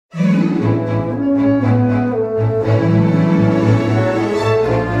Do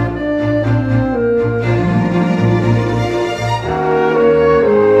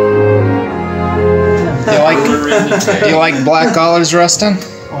you like black olives, Rustin?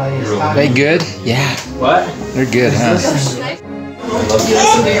 They good? Yeah. What? They're good, huh? Was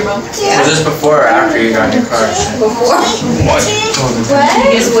this before or after you got in your car? Before. What?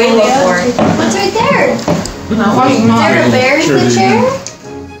 It's way before. What's right there? Is there a bear in the chair?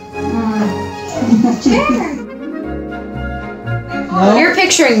 Chair. You're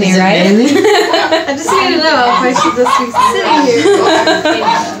picturing me, right? I just need to know if I should just be sitting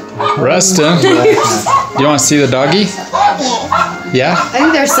here. Rustin, do you want to see the doggy? Yeah? I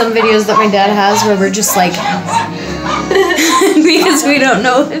think there's some videos that my dad has where we're just like, because we don't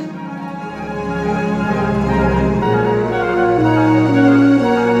know him.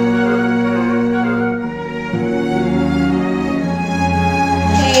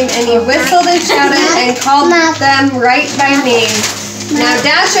 And he whistled and shouted and called them right by name. Now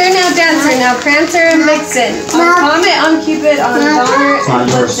Dasher, now Dancer, now Prancer and Vixen. On Comet, on Cupid, on Donner and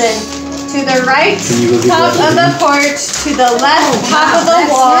Blitzen. To the right, top of the porch. To the left, top of the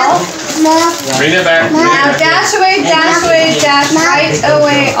wall. Read it back. Now dash away, dash right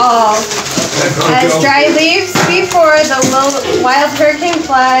away all. As dry leaves before the wild hurricane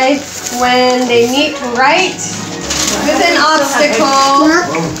fly, when they meet right with an obstacle,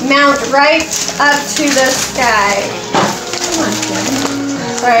 mount right up to the sky.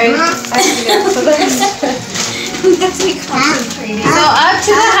 Sorry, I have to get to this. So up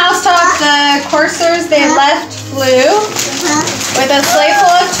to the housetop, the coursers they left flew, with a sleigh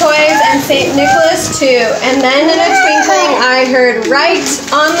full of toys and St. Nicholas too. And then in a twinkling I heard right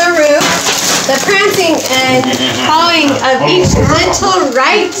on the roof the prancing and pawing of each little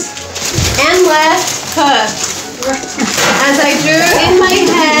right and left hoof. As I drew in my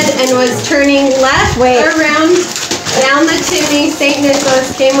head and was turning left around down the chimney, St.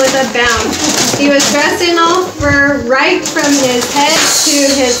 Nicholas came with a bound. He was dressed in all fur right from his head to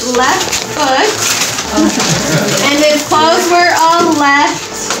his left foot, and his clothes were all left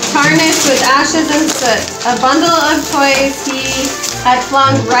tarnished with ashes and soot. A bundle of toys he had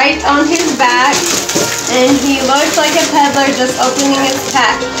flung right on his back, and he looked like a peddler just opening his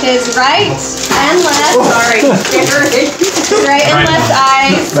pack. His right and left, right and left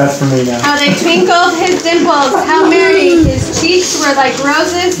eyes, That's for me now. how they twinkled, his dimples, how merry. His cheeks were like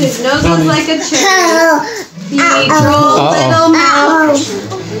roses, his nose was like a cherry. His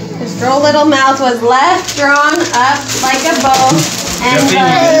droll little mouth was left drawn up like a bow, and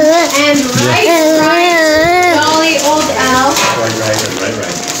right, jolly old elf.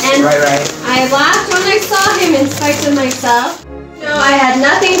 And I laughed when I saw him in spite of myself. No, I had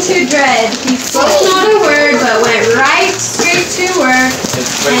nothing to dread. He spoke not a word, but went right straight to work,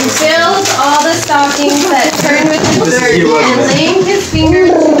 and filled all the stockings that turned with his dirt, and laying his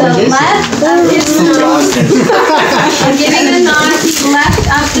finger to the left of his nose, and giving a nod, he left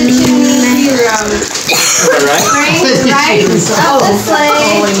up the chimney he rode. Sprang right up the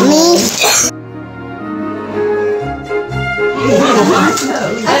sleigh.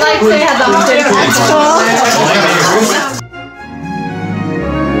 I like to have the